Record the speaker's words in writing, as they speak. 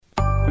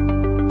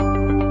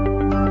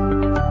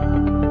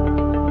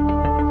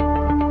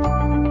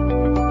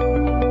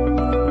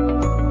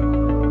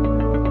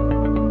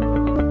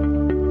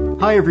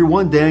Hi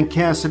everyone, Dan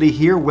Cassidy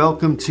here.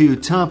 Welcome to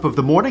Top of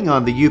the Morning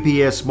on the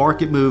UBS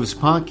Market Moves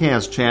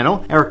podcast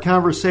channel. Our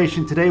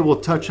conversation today will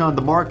touch on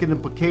the market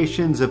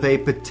implications of a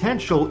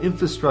potential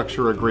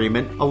infrastructure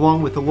agreement,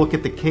 along with a look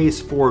at the case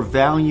for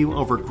value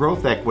over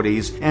growth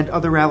equities and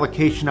other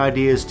allocation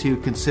ideas to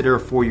consider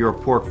for your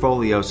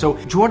portfolio. So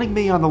joining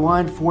me on the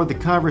line for the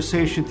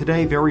conversation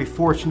today, very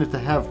fortunate to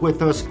have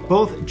with us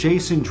both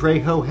Jason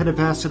Draho, Head of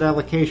Asset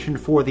Allocation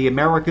for the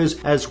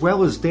Americas, as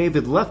well as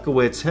David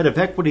Lefkowitz, Head of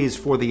Equities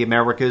for the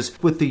Americas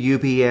with the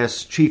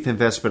UBS Chief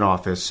Investment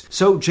Office.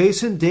 So,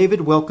 Jason,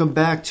 David, welcome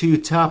back to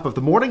Top of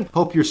the Morning.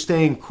 Hope you're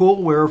staying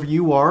cool wherever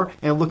you are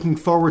and looking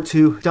forward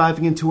to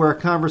diving into our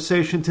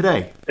conversation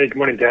today. Hey, good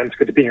morning, Dan. It's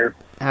good to be here.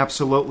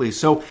 Absolutely.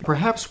 So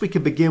perhaps we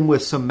could begin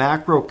with some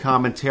macro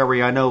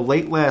commentary. I know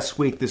late last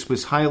week this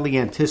was highly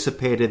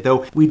anticipated,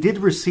 though we did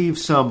receive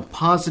some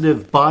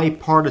positive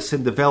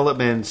bipartisan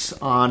developments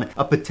on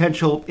a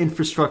potential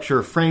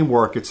infrastructure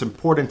framework. It's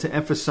important to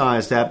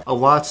emphasize that a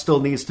lot still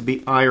needs to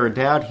be ironed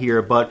out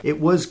here, but it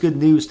was good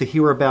news to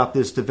hear about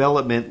this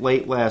development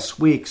late last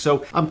week.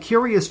 So I'm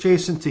curious,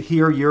 Jason, to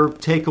hear your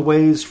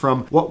takeaways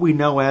from what we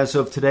know as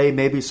of today,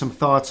 maybe some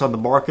thoughts on the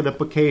market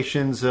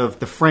implications of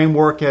the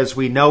framework as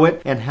we know it,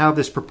 and how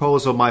this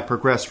proposal might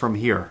progress from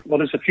here. Well,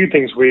 there's a few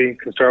things we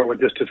can start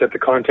with just to set the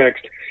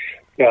context.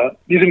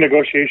 These are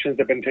negotiations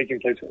that have been taking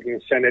place in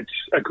the Senate,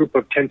 a group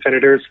of 10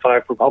 senators,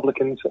 5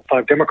 Republicans,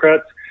 5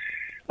 Democrats,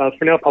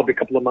 for now probably a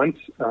couple of months.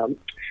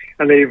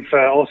 And they've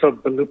also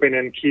been looping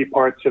in key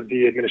parts of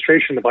the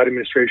administration, the Biden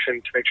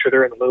administration, to make sure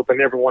they're in the loop and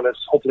everyone is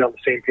hopefully on the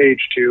same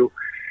page to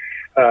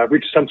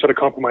reach some sort of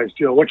compromise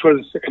deal, which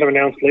was kind of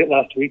announced late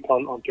last week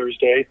on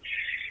Thursday.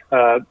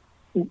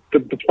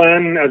 The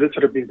plan, as it's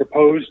sort of being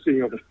proposed,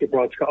 the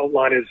broad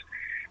outline is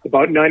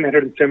about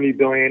 $970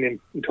 billion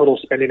in total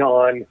spending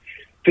on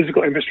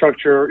physical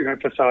infrastructure,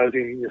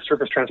 emphasizing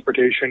surface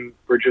transportation,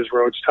 bridges,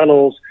 roads,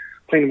 tunnels,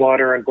 clean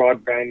water, and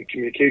broadband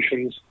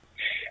communications.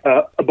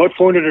 About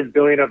 $400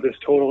 billion of this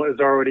total is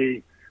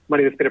already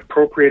money that's been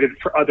appropriated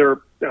for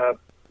other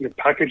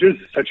packages,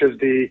 such as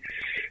the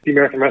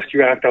American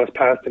Rescue Act that was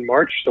passed in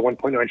March, the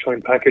 $1.9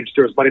 trillion package.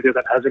 There was money there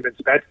that hasn't been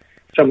spent.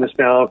 Some of this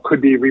now could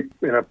be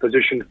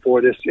positioned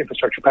for this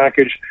infrastructure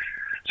package.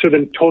 So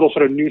the total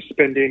sort of new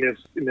spending is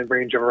in the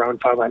range of around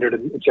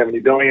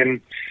 $570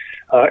 billion.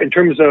 In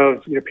terms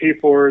of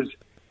pay-fors,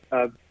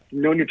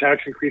 no new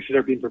tax increases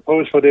are being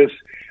proposed for this.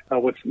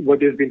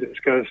 What is being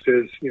discussed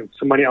is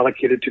some money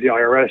allocated to the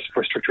IRS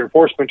for stricter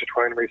enforcement to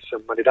try and raise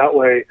some money that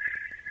way.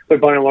 But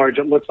by and large,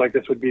 it looks like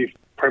this would be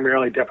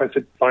primarily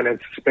deficit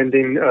finance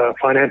spending,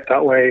 financed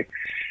that way,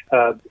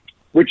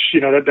 which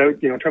in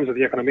terms of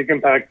the economic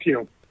impact,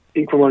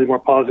 incrementally more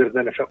positive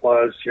than if it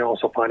was,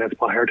 also financed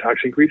by higher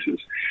tax increases.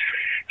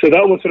 So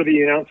that was sort of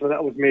the announcement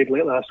that was made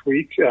late last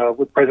week,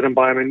 with President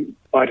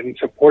Biden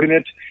supporting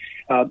it.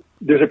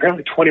 There's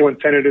apparently 21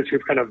 senators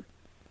who've kind of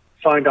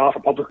signed off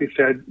or publicly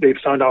said they've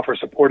signed off or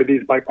supported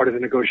these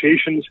bipartisan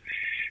negotiations,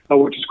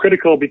 which is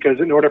critical because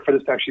in order for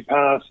this to actually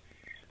pass,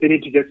 they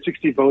need to get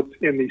 60 votes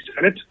in the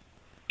Senate,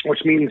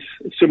 which means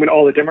assuming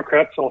all the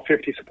Democrats, all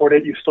 50 support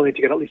it, you still need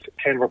to get at least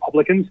 10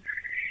 Republicans.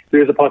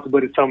 There is a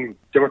possibility some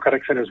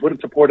Democratic senators wouldn't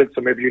support it,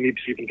 so maybe you need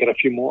to even get a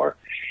few more.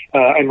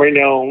 And right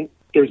now,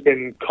 there's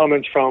been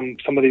comments from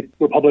some of the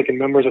Republican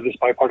members of this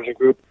bipartisan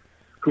group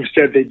who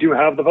said they do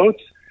have the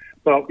votes,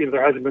 but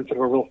there hasn't been sort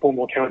of a real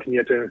formal counting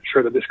yet to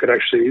ensure that this could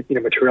actually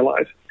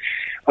materialize.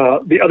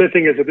 The other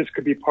thing is that this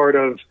could be part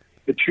of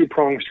the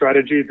two-pronged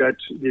strategy that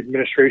the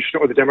administration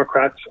or the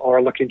Democrats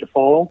are looking to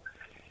follow.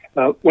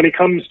 When it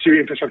comes to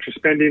infrastructure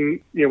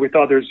spending, we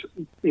thought there's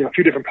a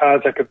few different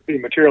paths that could be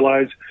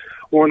materialized.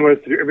 One was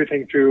to do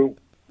everything through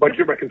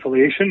budget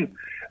reconciliation,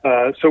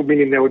 so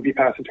meaning that would be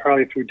passed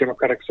entirely through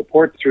Democratic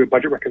support through a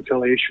budget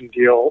reconciliation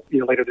deal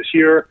later this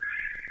year.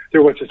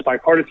 There was this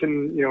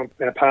bipartisan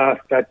path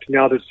that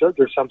now there's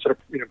some sort of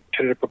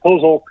tentative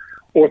proposal,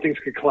 or things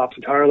could collapse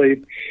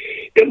entirely.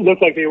 It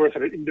looked like they were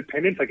sort of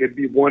independent, like it'd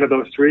be one of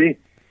those three.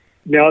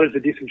 Now there's a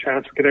decent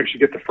chance we could actually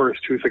get the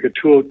first two. It's like a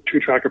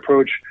two-track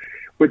approach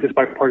with this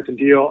bipartisan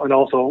deal, and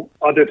also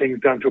other things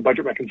done through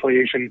budget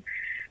reconciliation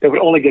that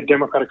would only get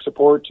Democratic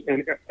support,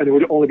 and it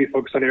would only be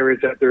focused on areas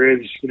that there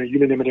is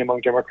unanimity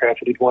among Democrats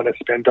that they'd want to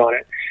spend on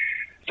it.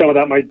 Some of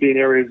that might be in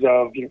areas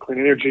of clean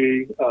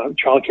energy,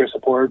 childcare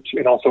support,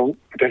 and also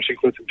potentially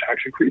include some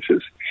tax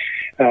increases.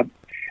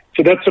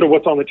 So that's sort of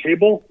what's on the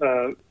table.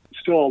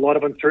 Still a lot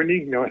of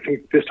uncertainty. I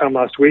think this time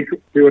last week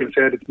we would have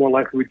said it's more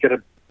likely we'd get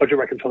a budget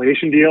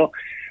reconciliation deal.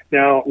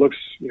 Now it looks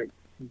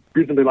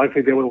reasonably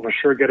likely they will for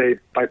sure get a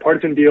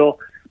bipartisan deal,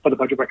 but the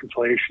budget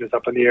reconciliation is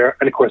up in the air.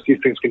 And of course, these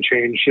things can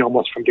change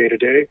almost from day to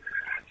day.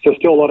 So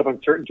still a lot of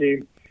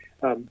uncertainty.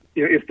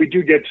 If we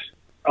do get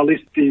at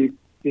least the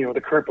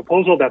current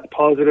proposal, that's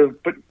positive.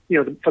 But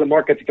for the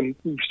markets,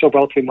 it's still a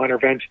relatively minor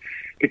event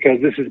because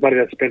this is money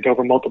that's spent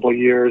over multiple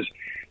years.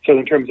 So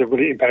in terms of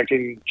really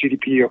impacting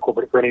GDP or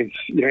corporate earnings,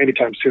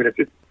 anytime soon,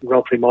 it's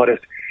relatively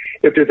modest.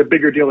 If there's a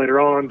bigger deal later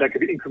on, that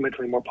could be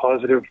incrementally more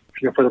positive,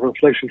 for the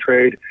inflation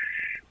trade.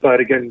 But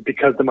again,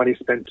 because the money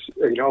spent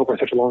over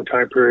such a long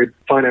time period,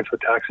 financed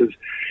with taxes,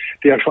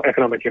 the actual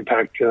economic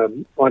impact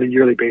on a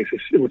yearly basis,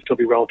 it would still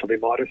be relatively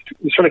modest,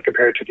 certainly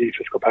compared to the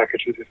fiscal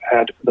packages we've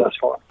had thus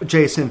far.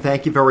 Jason,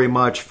 thank you very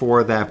much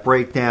for that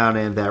breakdown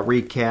and that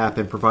recap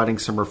and providing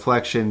some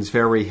reflections.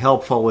 Very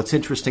helpful. It's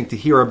interesting to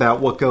hear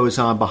about what goes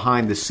on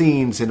behind the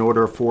scenes in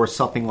order for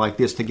something like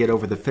this to get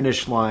over the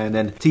finish line.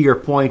 And to your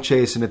point,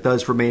 Jason, it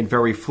does remain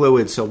very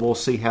fluid, so we'll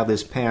see how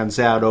this pans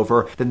out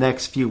over the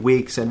next few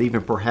weeks and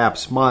even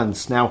perhaps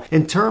months. Now,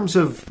 in terms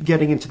of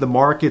getting into the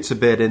markets a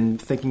bit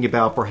and thinking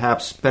about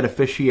perhaps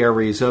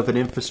beneficiaries of an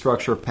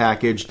infrastructure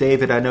package,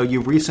 David, I know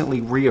you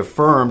recently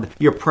reaffirmed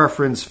your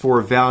preference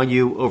for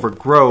value over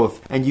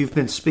growth, and you've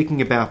been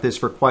speaking about this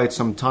for quite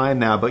some time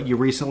now, but you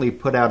recently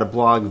put out a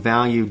blog,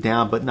 Value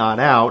Down But Not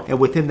Out, and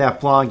within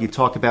that blog you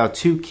talk about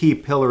two key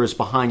pillars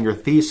behind your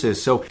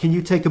thesis. So can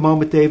you take a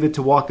moment, David,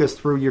 to walk us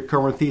through your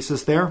current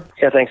thesis there?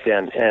 Yeah, thanks,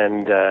 Dan.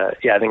 And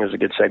I think it was a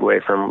good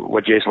segue from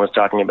what Jason was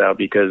talking about,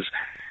 because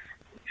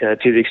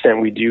to the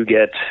extent we do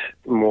get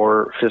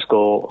more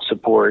fiscal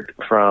support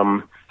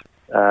from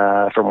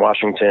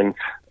Washington,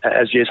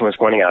 as Jason was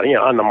pointing out,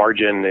 on the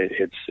margin,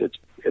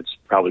 it's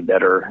probably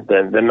better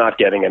than not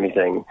getting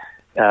anything.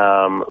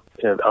 On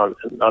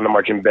the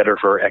margin, better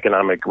for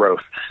economic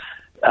growth,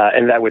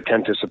 and that would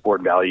tend to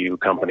support value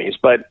companies.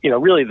 But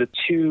really, the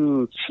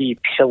two key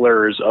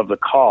pillars of the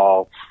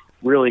call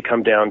really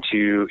come down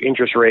to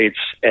interest rates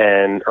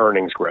and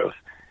earnings growth,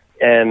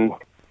 and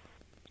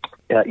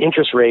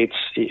interest rates,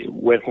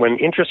 when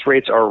interest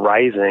rates are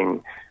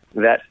rising,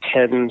 that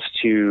tends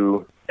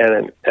to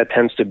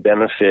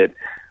benefit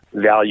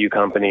value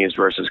companies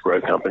versus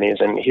growth companies.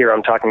 And here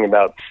I'm talking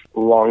about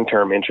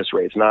long-term interest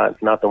rates, not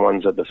the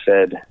ones that the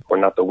Fed, or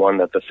not the one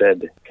that the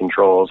Fed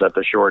controls at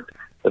the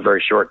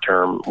very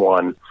short-term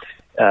one,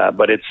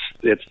 but it's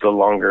the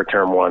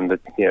longer-term one, the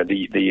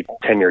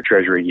 10-year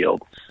Treasury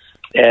yield.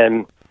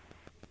 And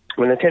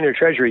when the 10-year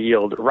Treasury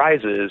yield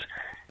rises,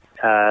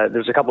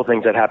 there's a couple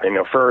things that happen.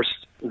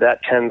 First,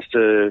 that tends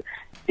to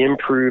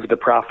improve the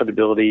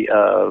profitability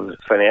of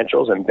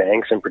financials and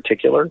banks in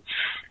particular.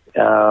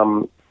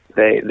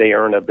 They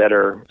earn a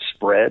better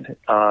spread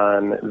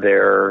on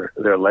their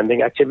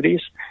lending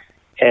activities,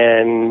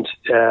 and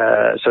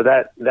so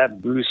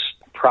that boosts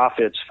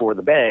profits for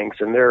the banks,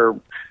 and they're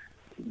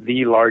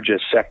the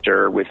largest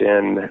sector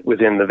within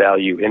the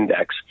value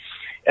index.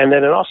 And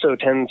then it also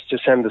tends to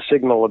send a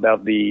signal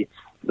about the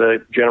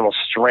general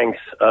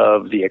strength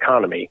of the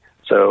economy.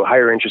 So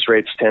higher interest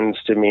rates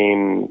tends to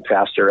mean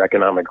faster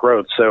economic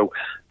growth. So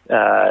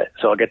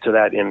I'll get to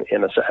that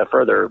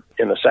further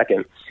in a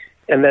second.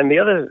 And then the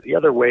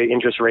other way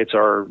interest rates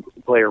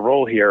play a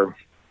role here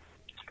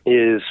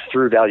is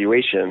through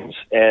valuations.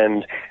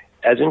 And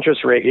if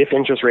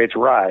interest rates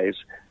rise,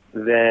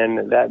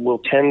 then that will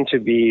tend to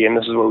be, and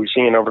this is what we've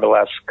seen over the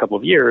last couple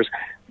of years,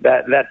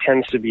 that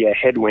tends to be a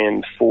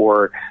headwind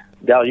for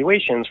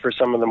valuations for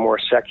some of the more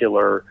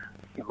secular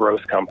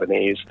growth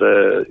companies,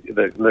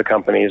 the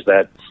companies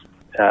that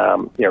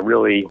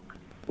really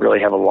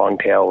have a long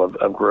tail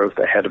of growth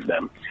ahead of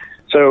them.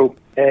 So,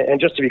 and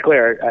just to be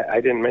clear,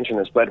 I didn't mention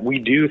this, but we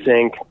do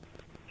think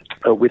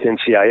within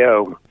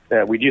CIO,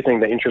 we do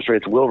think that interest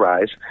rates will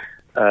rise.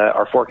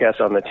 Our forecast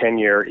on the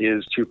 10-year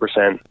is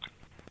 2%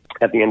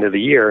 at the end of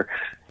the year.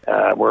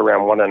 We're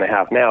around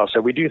 1.5% now.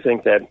 So we do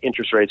think that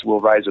interest rates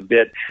will rise a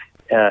bit.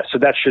 So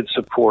that should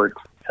support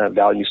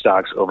value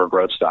stocks over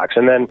growth stocks.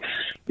 And then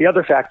the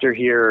other factor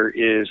here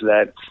is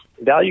that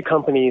value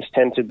companies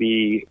tend to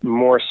be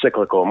more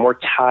cyclical, more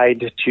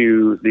tied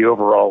to the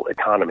overall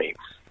economy.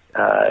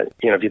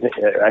 If you think,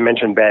 I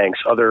mentioned banks,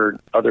 other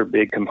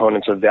big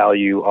components of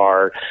value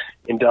are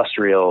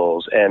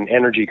industrials and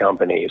energy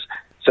companies.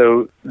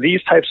 So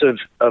these types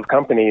of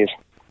companies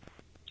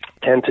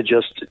tend to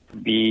just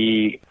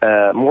be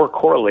more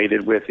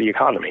correlated with the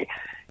economy.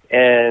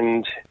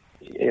 And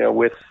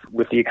with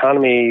the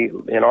economy,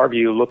 in our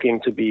view, looking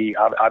to be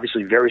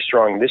obviously very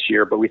strong this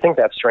year, but we think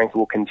that strength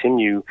will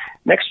continue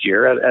next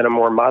year at a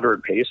more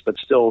moderate pace, but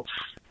still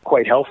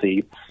quite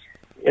healthy.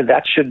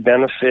 That should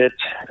benefit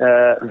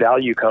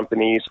value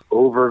companies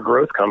over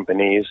growth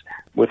companies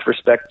with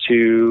respect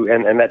to,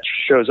 and that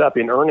shows up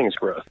in earnings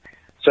growth.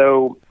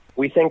 So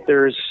we think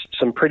there's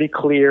some pretty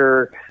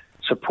clear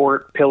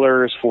support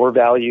pillars for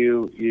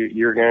value.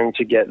 You're going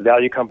to get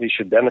value companies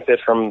should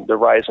benefit from the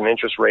rise in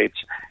interest rates.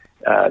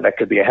 That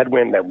could be a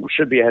headwind. That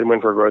should be a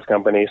headwind for growth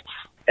companies.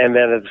 And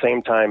then at the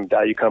same time,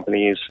 value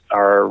companies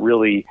are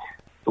really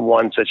the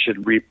ones that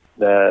should reap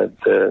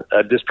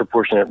a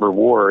disproportionate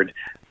reward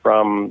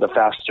from the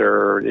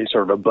faster,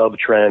 sort of above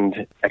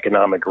trend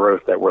economic growth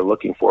that we're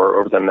looking for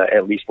over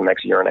at least the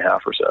next year and a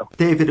half or so.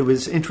 David, it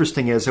was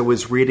interesting as I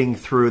was reading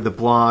through the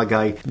blog,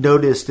 I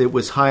noticed it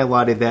was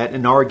highlighted that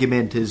an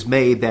argument is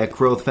made that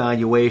growth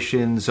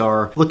valuations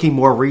are looking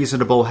more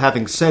reasonable.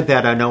 Having said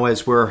that, I know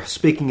as we're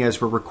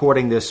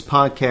recording this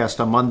podcast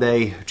on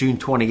Monday, June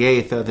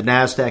 28th, the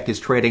NASDAQ is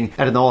trading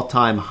at an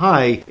all-time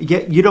high.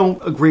 Yet you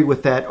don't agree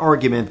with that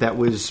argument that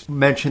was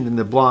mentioned in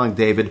the blog,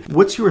 David.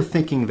 What's your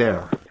thinking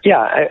there? Yeah,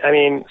 I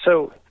mean,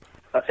 so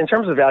in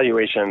terms of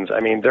valuations, I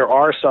mean, there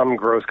are some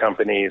growth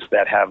companies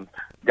that have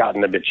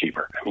gotten a bit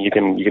cheaper. I mean, you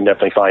can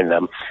definitely find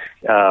them.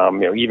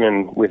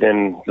 Even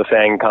within the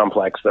FANG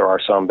complex, there are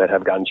some that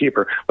have gotten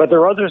cheaper, but there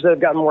are others that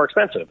have gotten more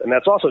expensive, and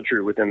that's also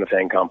true within the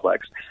FANG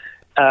complex.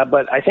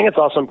 But I think it's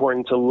also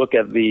important to look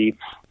at the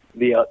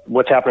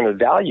what's happening with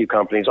value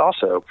companies.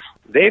 Also,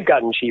 they've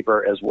gotten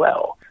cheaper as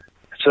well.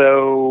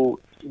 So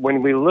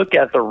when we look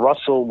at the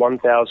Russell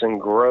 1000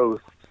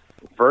 growth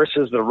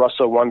versus the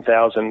Russell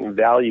 1000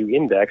 value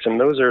index, and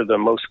those are the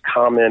most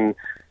common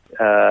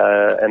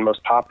and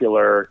most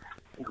popular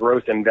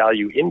growth and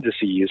value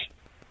indices,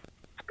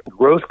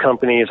 growth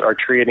companies are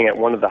trading at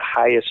one of the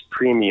highest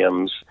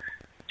premiums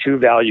to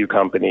value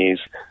companies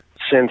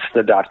since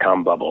the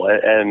dot-com bubble,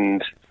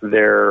 and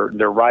they're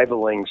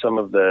rivaling some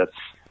of the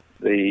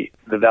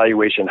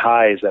valuation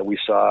highs that we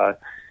saw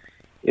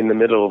in the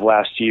middle of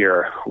last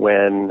year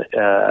when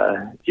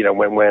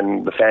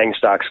the FANG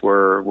stocks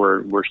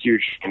were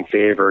huge in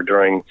favor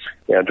during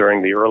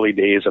the early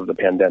days of the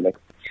pandemic.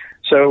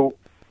 So,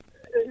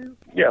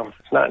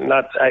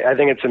 I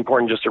think it's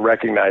important just to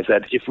recognize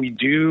that if we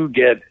do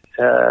get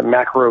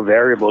macro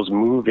variables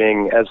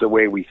moving as the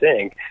way we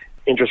think,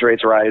 interest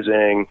rates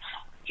rising,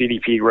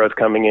 GDP growth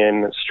coming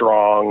in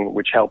strong,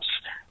 which helps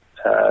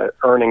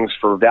earnings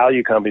for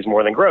value companies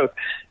more than growth,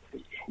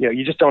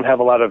 you just don't have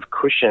a lot of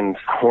cushion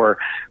for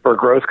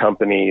growth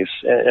companies.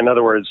 In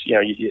other words,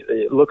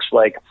 it looks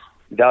like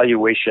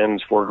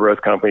valuations for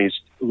growth companies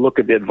look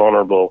a bit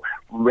vulnerable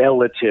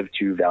relative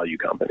to value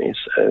companies,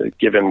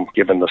 given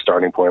the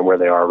starting point where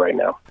they are right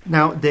now.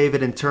 Now,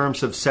 David, in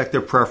terms of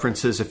sector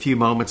preferences, a few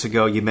moments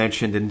ago you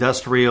mentioned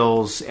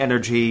industrials,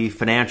 energy,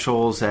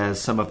 financials as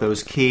some of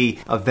those key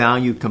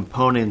value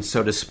components,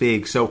 so to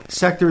speak. So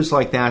sectors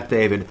like that,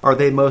 David, are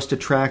they most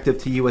attractive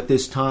to you at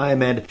this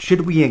time? And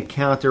should we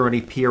encounter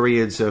any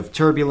periods of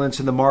turbulence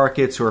in the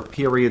markets or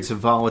periods of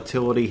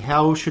volatility,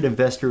 how should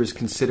investors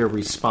consider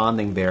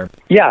responding there?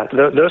 Yeah,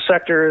 those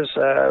sectors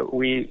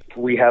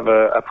we have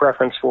a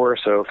preference for,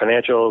 so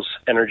financials,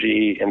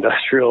 energy,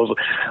 industrials,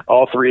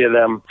 all three of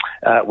them.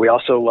 We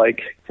also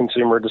like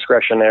consumer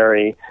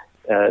discretionary.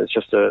 It's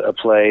just a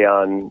play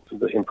on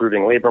the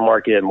improving labor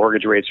market.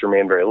 Mortgage rates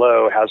remain very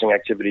low. Housing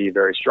activity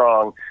very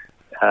strong.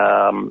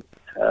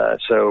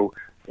 So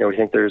we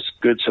think there's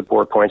good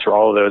support points for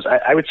all of those.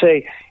 I would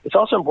say it's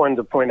also important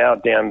to point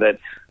out, Dan, that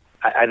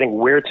I think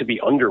where to be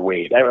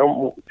underweight,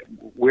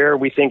 where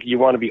we think you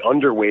want to be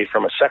underweight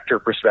from a sector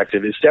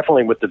perspective is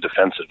definitely with the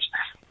defensives.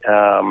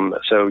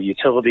 So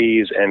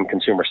utilities and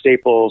consumer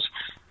staples.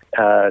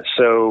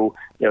 So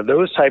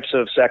those types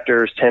of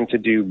sectors tend to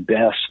do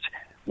best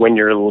when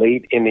you're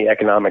late in the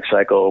economic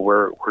cycle.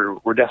 We're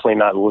definitely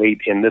not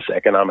late in this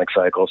economic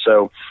cycle.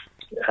 So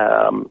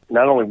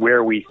not only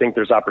where we think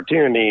there's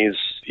opportunities,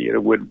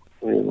 the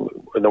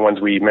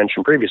ones we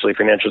mentioned previously,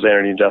 financials,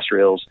 energy,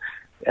 industrials,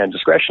 and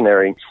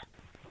discretionary.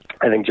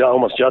 I think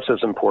almost just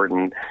as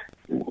important,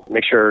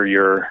 make sure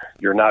you're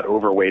not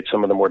overweight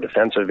some of the more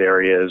defensive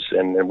areas,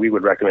 and we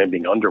would recommend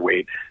being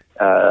underweight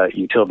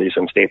utilities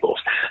and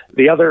staples.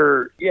 The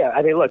other,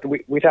 look,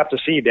 we'd have to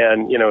see,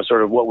 Dan,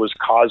 sort of what was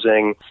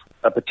causing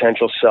a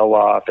potential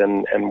sell-off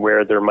and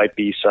where there might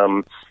be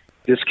some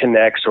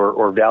disconnects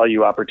or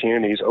value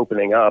opportunities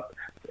opening up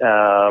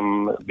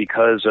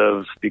because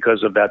of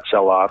that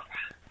sell-off.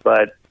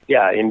 But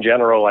yeah, in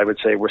general, I would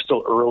say we're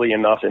still early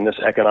enough in this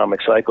economic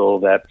cycle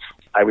that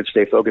I would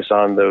stay focused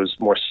on those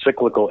more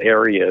cyclical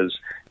areas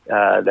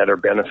that are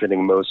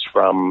benefiting most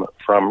from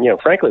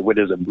frankly, what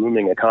is a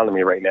booming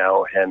economy right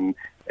now, and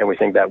we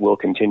think that will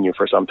continue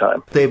for some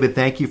time. David,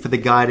 thank you for the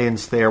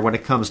guidance there when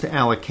it comes to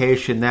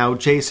allocation. Now,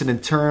 Jason, in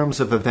terms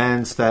of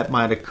events that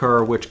might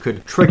occur which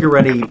could trigger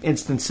any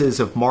instances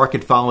of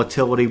market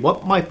volatility,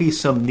 what might be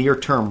some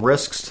near-term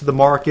risks to the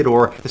market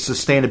or the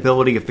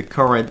sustainability of the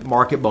current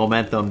market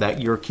momentum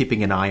that you're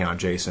keeping an eye on,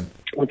 Jason?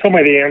 Well, tell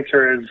me the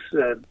answer is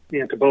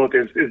to both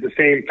is the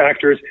same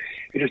factors.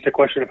 It's just a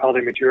question of how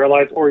they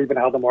materialize or even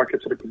how the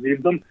market sort of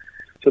perceives them.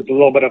 So it's a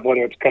little bit of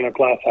whether it's kind of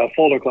glass half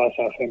full or glass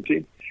half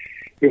empty.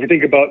 If you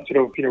think about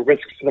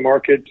risks to the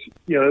market,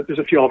 there's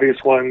a few obvious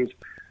ones.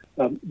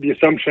 The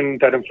assumption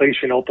that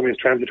inflation ultimately is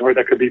transitory,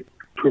 that could be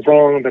proved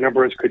wrong. The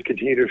numbers could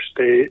continue to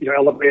stay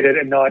elevated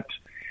and not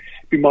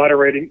be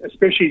moderating,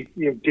 especially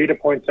data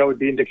points that would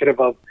be indicative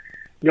of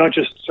not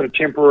just sort of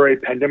temporary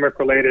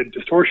pandemic-related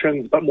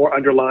distortions, but more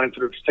underlying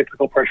sort of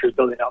cyclical pressures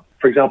building up.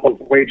 For example,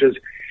 wages,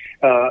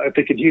 if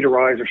they continue to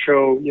rise or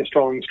show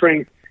strong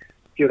strength,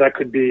 that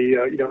could be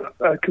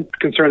a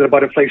concern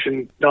about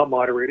inflation not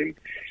moderating.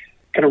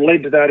 Kind of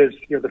related to that is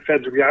the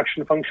Fed's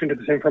reaction function to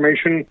this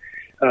information.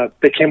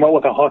 They came out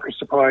with a hawkish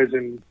surprise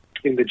in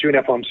the June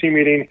FOMC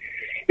meeting.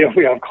 If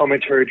we have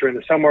commentary during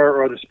the summer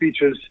or other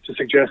speeches to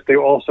suggest they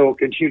also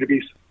continue to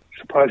be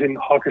surprising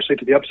hawkishly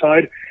to the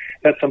upside,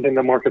 that's something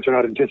the markets are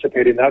not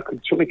anticipating. That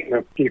could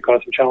certainly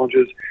cause some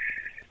challenges.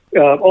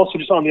 Also,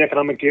 just on the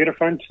economic data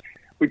front,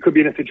 we could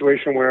be in a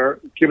situation where,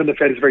 given the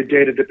Fed is very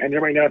data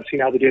dependent right now, to see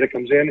how the data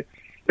comes in,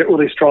 the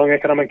really strong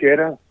economic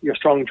data,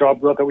 strong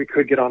job growth that we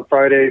could get on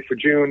Friday for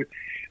June,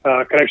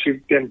 could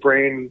actually then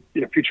bring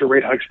future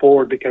rate hikes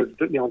forward because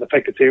the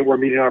fact that we're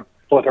meeting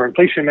both our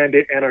inflation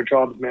mandate and our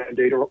jobs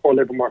mandate or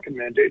labor market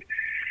mandate.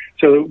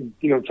 So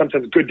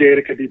sometimes good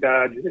data could be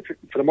bad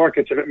for the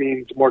markets if it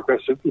means more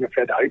aggressive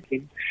Fed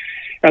hiking.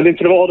 And then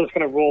sort of all this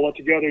kind of roll out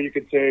together, you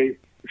could say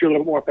if you're a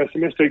little bit more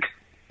pessimistic,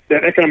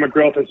 that economic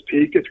growth has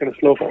peaked. It's going to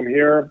slow from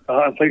here.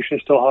 Inflation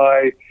is still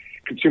high.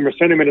 Consumer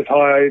sentiment is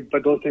high,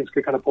 but those things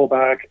could kind of pull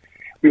back.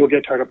 We will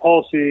get tired of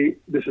policy.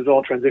 This is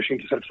all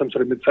transitioning to some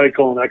sort of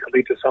mid-cycle, and that could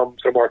lead to some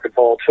sort of market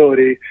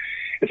volatility,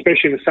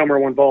 especially in the summer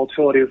when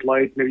volatility is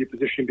light. Maybe your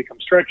position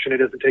becomes stretched, and it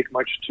doesn't take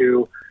much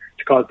to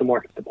cause the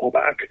markets to pull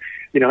back,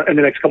 in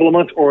the next couple of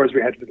months or as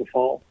we head into the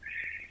fall.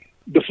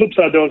 The flip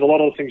side, though, is a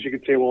lot of those things you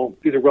could say, well,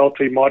 these are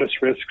relatively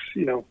modest risks.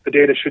 The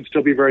data should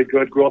still be very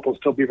good. Growth will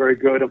still be very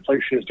good.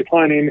 Inflation is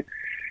declining.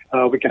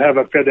 We can have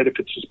a Fed that if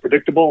it's just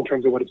predictable in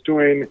terms of what it's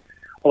doing,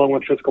 along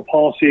with fiscal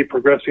policy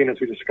progressing,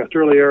 as we discussed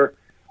earlier,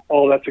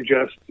 all that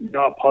suggests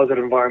a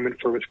positive environment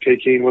for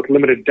risk-taking with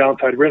limited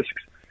downside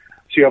risks.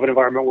 So you have an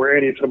environment where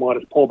any sort of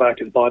modest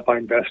pullback is bought by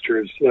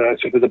investors. So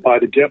there's a buy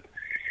the dip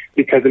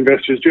because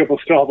investors will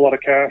still have a lot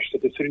of cash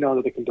that they're sitting on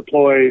that they can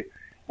deploy.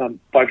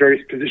 By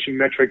various position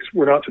metrics,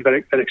 we're not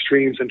at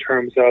extremes in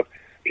terms of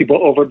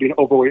people being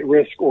overweight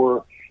risk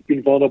or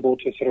being vulnerable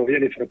to sort of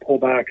any sort of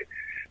pullback.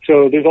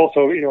 So there's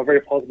also, a very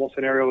plausible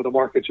scenario where the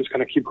markets just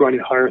kind of keep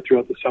grinding higher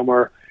throughout the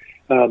summer,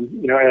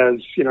 as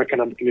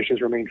economic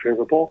conditions remain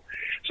favorable.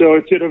 So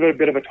it's sort of a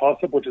bit of a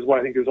toss-up, which is why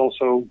I think there's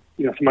also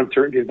some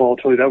uncertainty and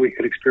volatility that we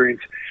could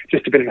experience,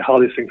 just depending on how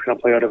these things kind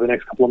of play out over the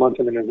next couple of months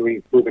and then as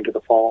we move into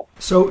the fall.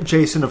 So,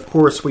 Jason, of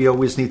course, we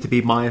always need to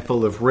be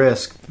mindful of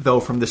risk, though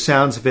from the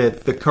sounds of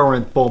it, the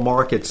current bull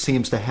market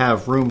seems to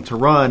have room to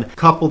run,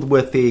 coupled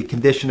with the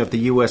condition of the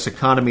U.S.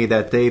 economy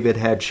that David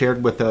had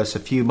shared with us a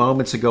few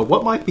moments ago.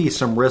 What might be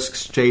some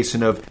risks,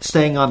 Jason, of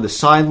staying on the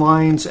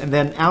sidelines? And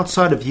then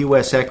outside of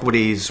U.S.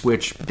 equities,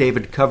 which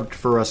David covered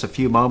for us a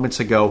few moments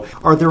ago,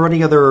 are there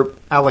any other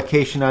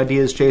allocation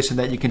ideas, Jason,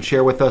 that you can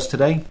share with us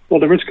today? Well,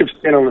 the risk of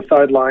staying on the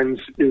sidelines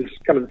is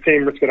kind of the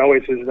same risk it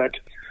always is, that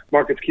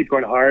markets keep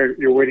going higher.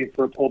 You're waiting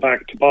for a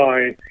pullback to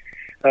buy,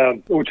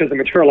 which doesn't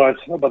materialize.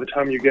 By the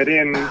time you get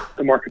in,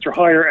 the markets are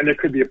higher, and there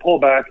could be a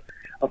pullback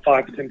of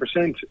 5 to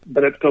 10%,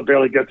 but it still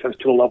barely gets us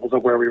to the levels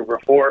of where we were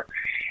before.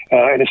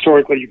 And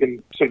historically, you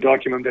can sort of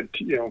document that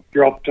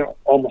you're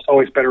almost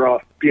always better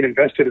off being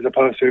invested as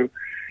opposed to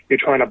you're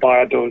trying to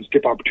buy those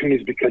dip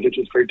opportunities because it's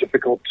just very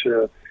difficult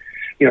to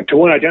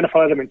one,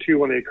 identify them, and two,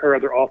 when they occur,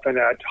 they're often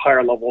at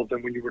higher levels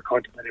than when you were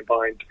contemplating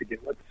buying to begin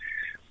with.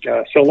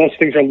 So unless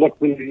things look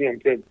really,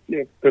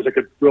 there's like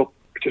a real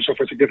potential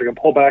for significant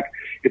pullback,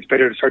 it's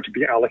better to start to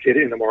be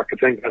allocated in the market.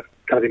 I think that's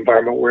kind of the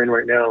environment we're in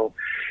right now.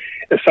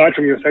 Aside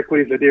from U.S.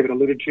 equities that David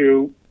alluded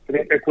to, I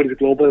think equities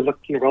globally look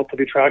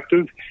relatively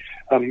attractive.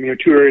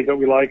 Two areas that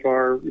we like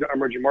are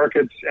emerging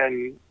markets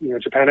and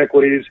Japan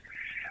equities.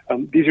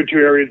 These are two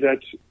areas that,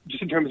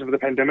 just in terms of the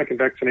pandemic and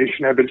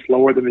vaccination, have been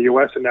slower than the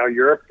U.S. and now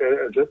Europe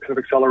has kind of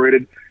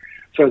accelerated.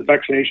 So as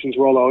vaccinations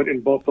roll out in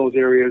both those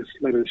areas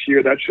later this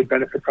year, that should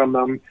benefit from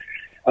them.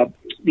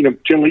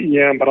 Generally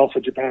EM, but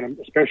also Japan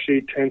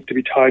especially, tends to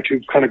be tied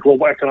to kind of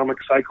global economic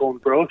cycle and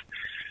growth.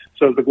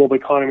 So as the global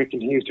economy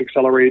continues to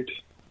accelerate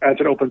as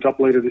it opens up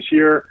later this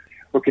year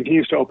or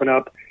continues to open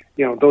up,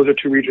 those are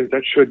two regions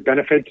that should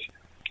benefit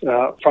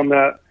from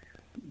that.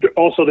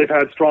 Also, they've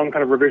had strong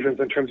kind of revisions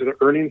in terms of the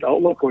earnings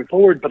outlook going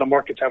forward, but the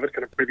markets haven't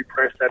kind of maybe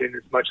priced that in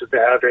as much as they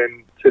have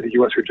in, say, the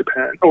U.S. or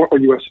Japan, or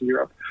U.S. and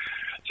Europe.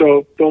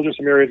 So those are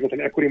some areas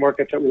within equity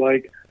markets that we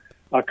like.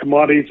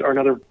 Commodities are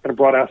another kind of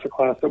broad asset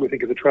class that we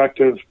think is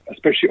attractive,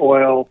 especially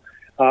oil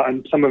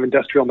and some of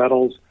industrial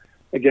metals,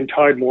 again,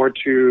 tied more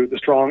to the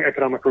strong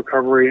economic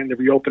recovery and the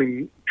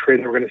reopening trade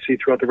that we're going to see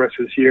throughout the rest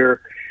of this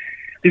year.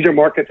 These are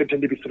markets that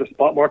tend to be sort of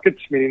spot markets,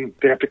 meaning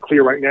they have to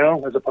clear right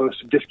now as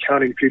opposed to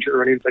discounting future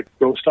earnings like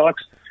growth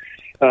stocks.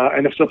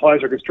 And if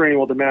supplies are constrained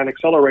while demand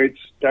accelerates,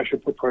 that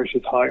should put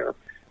prices higher.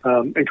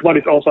 And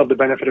commodities also have the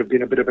benefit of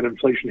being a bit of an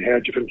inflation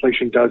hedge if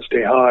inflation does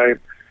stay high.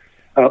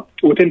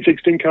 Within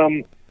fixed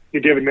income,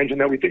 David mentioned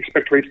that we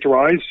expect rates to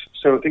rise.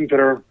 So things that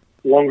are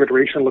longer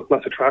duration look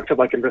less attractive,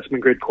 like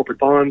investment-grade corporate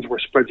bonds, where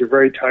spreads are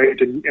very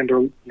tight and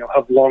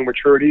have long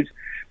maturities,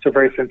 so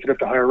very sensitive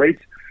to higher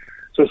rates.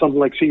 So something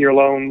like senior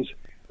loans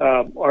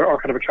are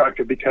kind of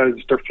attractive because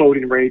they're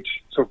floating rates.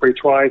 So if rates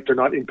rise, they're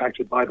not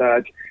impacted by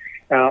that.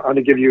 And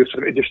they give you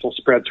sort of additional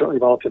spread, certainly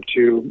relative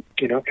to,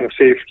 kind of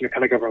safe,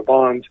 kind of government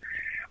bonds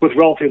with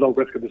relatively low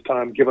risk at this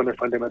time, given their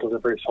fundamentals are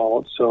very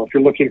solid. So if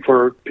you're looking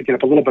for picking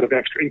up a little bit of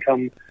extra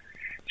income,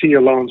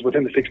 senior loans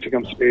within the fixed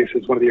income space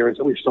is one of the areas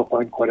that we still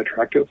find quite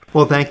attractive.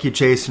 Well, thank you,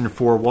 Jason,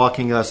 for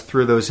walking us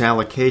through those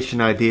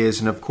allocation ideas.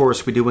 And of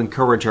course, we do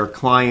encourage our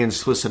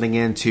clients listening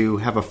in to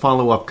have a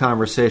follow-up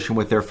conversation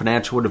with their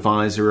financial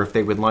advisor if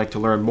they would like to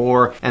learn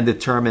more and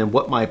determine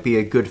what might be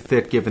a good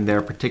fit given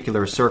their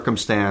particular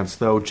circumstance.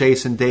 Though,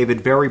 Jason,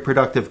 David, very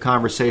productive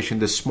conversation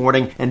this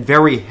morning and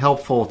very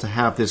helpful to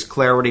have this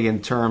clarity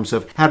in terms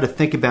of how to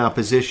think about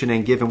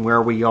positioning given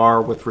where we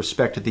are with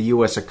respect to the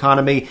U.S.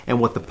 economy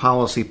and what the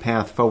policy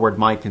path forward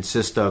might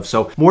consist of.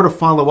 So more to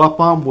follow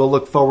up on. We'll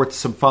look forward to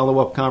some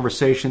follow-up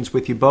conversations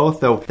with you both,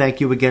 though. Thank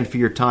you again for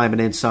your time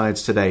and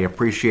insights today.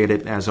 Appreciate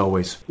it, as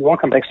always. You're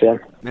welcome. Thanks, Dan.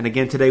 And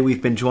again today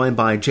we've been joined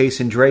by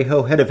Jason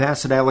Draho, Head of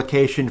Asset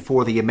Allocation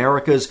for the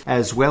Americas,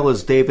 as well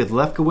as David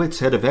Lefkowitz,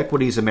 Head of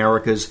Equities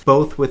Americas,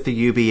 both with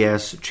the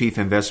UBS Chief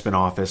Investment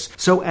Office.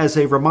 So as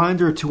a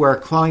reminder to our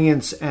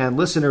clients and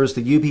listeners,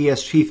 the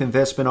UBS Chief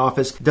Investment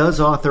Office does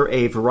author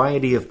a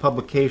variety of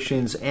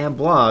publications and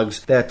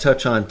blogs that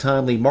touch on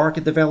timely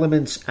market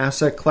developments,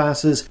 asset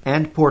classes,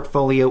 and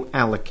portfolio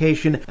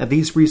allocation. And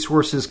these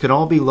resources can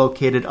all be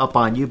located up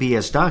on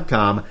ubs.com/CIO,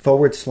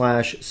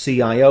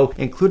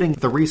 including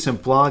the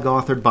recent blog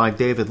authored by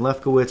David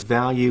Lefkowitz,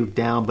 Value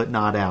Down But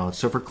Not Out.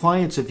 So for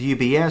clients of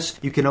UBS,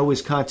 you can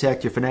always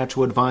contact your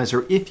financial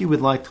advisor if you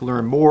would like to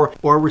learn more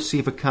or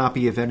receive a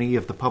copy of any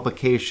of the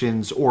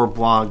publications or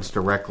blogs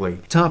directly.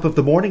 Top of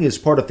the Morning is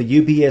part of the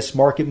UBS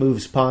Market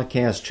Moves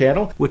podcast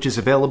channel, which is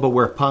available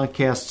where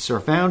podcasts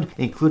are found,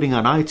 including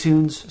on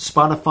iTunes,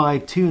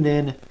 Spotify,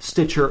 TuneIn,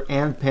 Stitcher,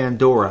 and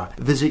Pandora.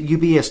 Visit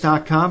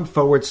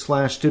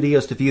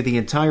ubs.com/studios to view the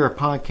entire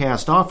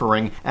podcast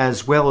offering,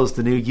 as well as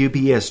the new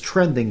UBS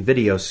Trending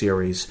video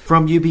series.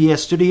 From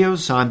UBS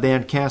Studios, I'm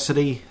Dan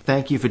Cassidy.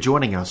 Thank you for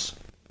joining us.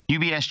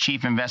 UBS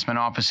Chief Investment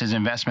Office's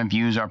investment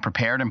views are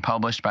prepared and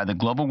published by the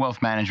global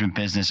wealth management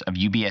business of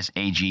UBS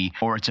AG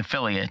or its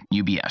affiliate,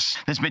 UBS.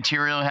 This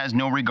material has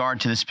no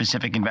regard to the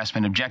specific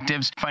investment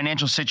objectives,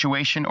 financial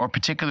situation, or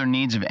particular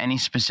needs of any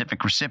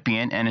specific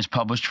recipient and is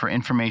published for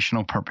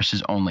informational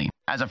purposes only.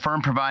 As a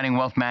firm providing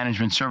wealth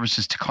management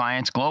services to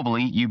clients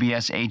globally,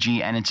 UBS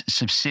AG and its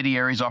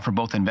subsidiaries offer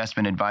both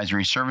investment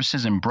advisory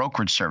services and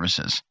brokerage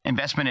services.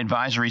 Investment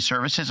advisory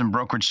services and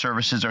brokerage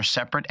services are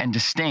separate and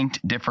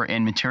distinct, differ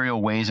in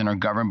material ways, and are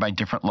governed by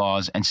different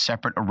laws and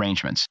separate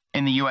arrangements.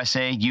 In the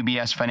USA,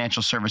 UBS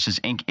Financial Services,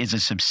 Inc. is a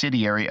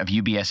subsidiary of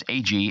UBS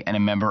AG and a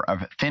member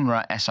of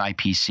FINRA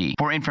SIPC.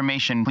 For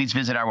information, please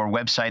visit our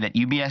website at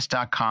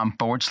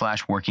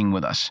ubs.com/working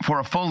with us. For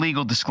a full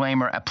legal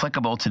disclaimer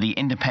applicable to the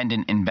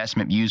independent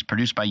investment views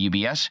produced by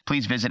UBS,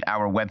 please visit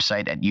our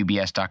website at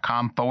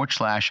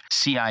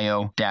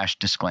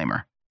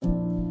ubs.com/CIO-disclaimer.